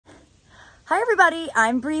Hi everybody,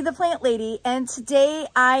 I'm Bree the Plant Lady, and today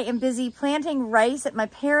I am busy planting rice at my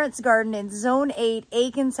parents' garden in Zone 8,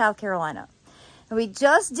 Aiken, South Carolina. And we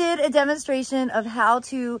just did a demonstration of how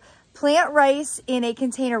to plant rice in a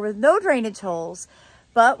container with no drainage holes,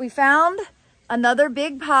 but we found another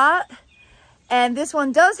big pot, and this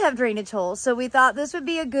one does have drainage holes, so we thought this would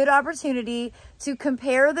be a good opportunity to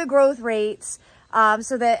compare the growth rates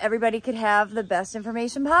so that everybody could have the best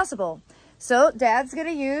information possible. So Dad's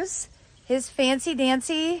gonna use his fancy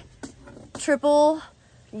dancy triple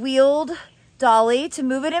wheeled dolly to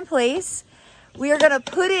move it in place. We are gonna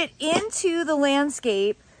put it into the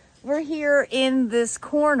landscape. We're here in this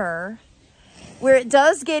corner where it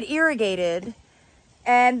does get irrigated.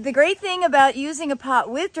 And the great thing about using a pot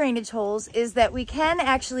with drainage holes is that we can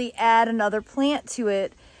actually add another plant to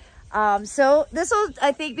it. So this will,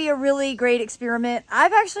 I think, be a really great experiment.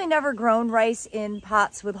 I've actually never grown rice in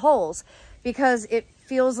pots with holes because it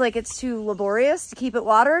feels like it's too laborious to keep it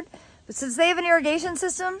watered. But since they have an irrigation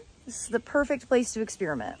system, this is the perfect place to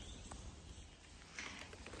experiment.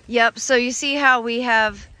 Yep, so you see how we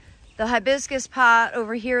have the hibiscus pot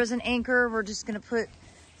over here as an anchor. We're just gonna put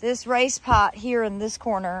this rice pot here in this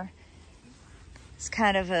corner. It's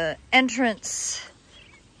kind of an entrance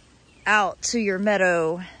out to your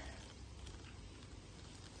meadow.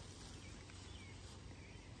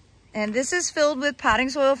 And this is filled with potting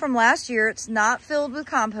soil from last year. It's not filled with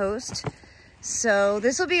compost. So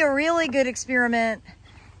this will be a really good experiment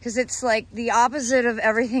because it's like the opposite of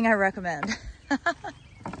everything I recommend.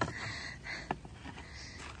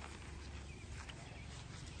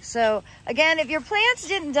 So again, if your plants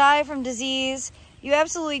didn't die from disease, you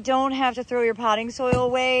absolutely don't have to throw your potting soil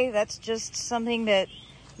away. That's just something that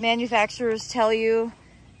manufacturers tell you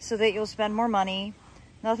so that you'll spend more money.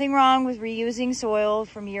 Nothing wrong with reusing soil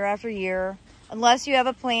from year after year, unless you have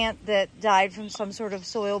a plant that died from some sort of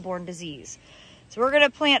soil-borne disease. So we're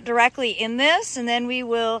gonna plant directly in this, and then we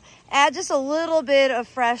will add just a little bit of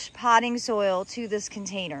fresh potting soil to this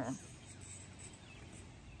container.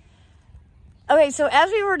 Okay, so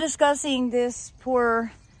as we were discussing this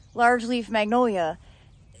poor large leaf magnolia,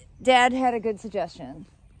 Dad had a good suggestion.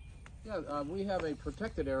 Yeah, we have a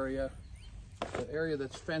protected area, the area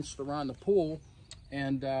that's fenced around the pool.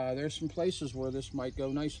 And there's some places where this might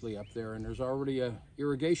go nicely up there, and there's already a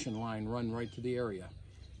irrigation line run right to the area.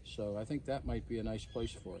 So I think that might be a nice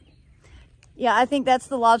place for it. Yeah, I think that's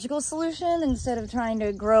the logical solution instead of trying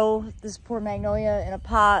to grow this poor magnolia in a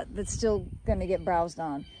pot that's still gonna get browsed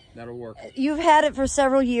on. That'll work. You've had it for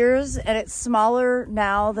several years and it's smaller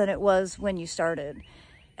now than it was when you started.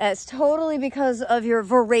 It's totally because of your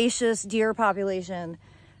voracious deer population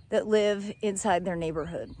that live inside their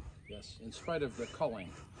neighborhood. Yes, in spite of the culling.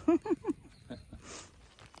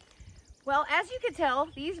 Well, as you can tell,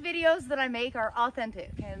 these videos that I make are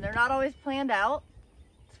authentic and they're not always planned out.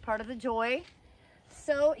 It's part of the joy.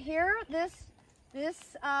 So here, this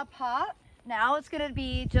pot, now it's gonna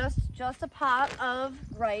be just a pot of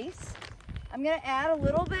rice. I'm gonna add a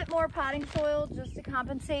little bit more potting soil just to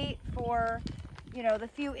compensate for, you know, the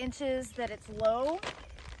few inches that it's low.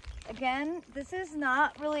 Again, this is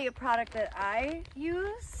not really a product that I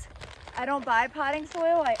use. I don't buy potting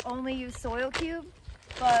soil, I only use Soil Cube,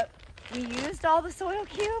 but we used all the Soil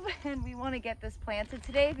Cube and we want to get this planted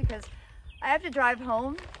today because I have to drive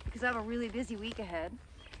home because I have a really busy week ahead.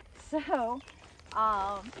 So,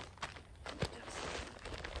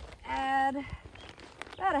 add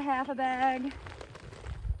about a half a bag,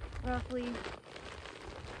 roughly.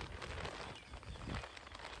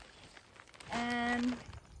 And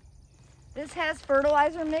this has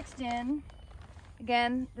fertilizer mixed in.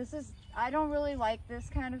 Again, I don't really like this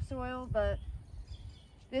kind of soil, but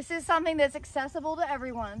this is something that's accessible to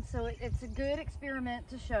everyone, so it's a good experiment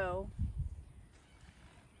to show.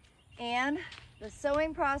 And the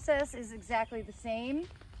sowing process is exactly the same.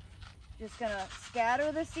 Just gonna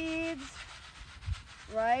scatter the seeds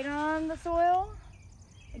right on the soil.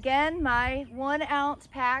 Again, my 1 ounce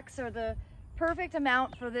packs are the perfect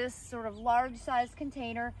amount for this sort of large size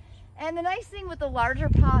container. And the nice thing with the larger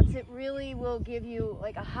pots, it really will give you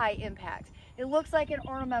like a high impact. It looks like an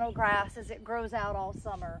ornamental grass as it grows out all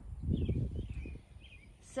summer.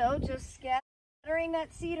 So just scattering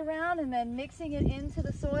that seed around and then mixing it into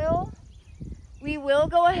the soil. We will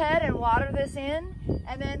go ahead and water this in,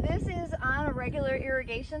 and then this is on a regular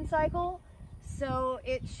irrigation cycle, so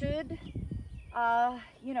it should,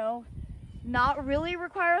 you know, not really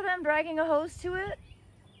require them dragging a hose to it.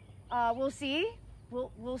 We'll see.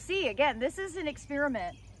 We'll see. Again, this is an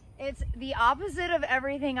experiment. It's the opposite of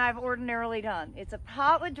everything I've ordinarily done. It's a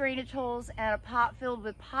pot with drainage holes and a pot filled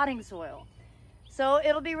with potting soil. So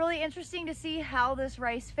it'll be really interesting to see how this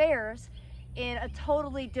rice fares. in a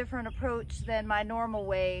totally different approach than my normal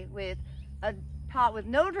way, with a pot with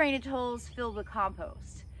no drainage holes filled with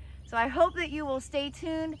compost. So I hope that you will stay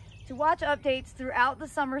tuned to watch updates throughout the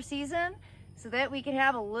summer season so that we can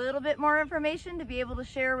have a little bit more information to be able to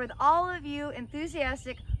share with all of you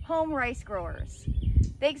enthusiastic home rice growers.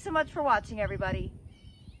 Thanks so much for watching, everybody.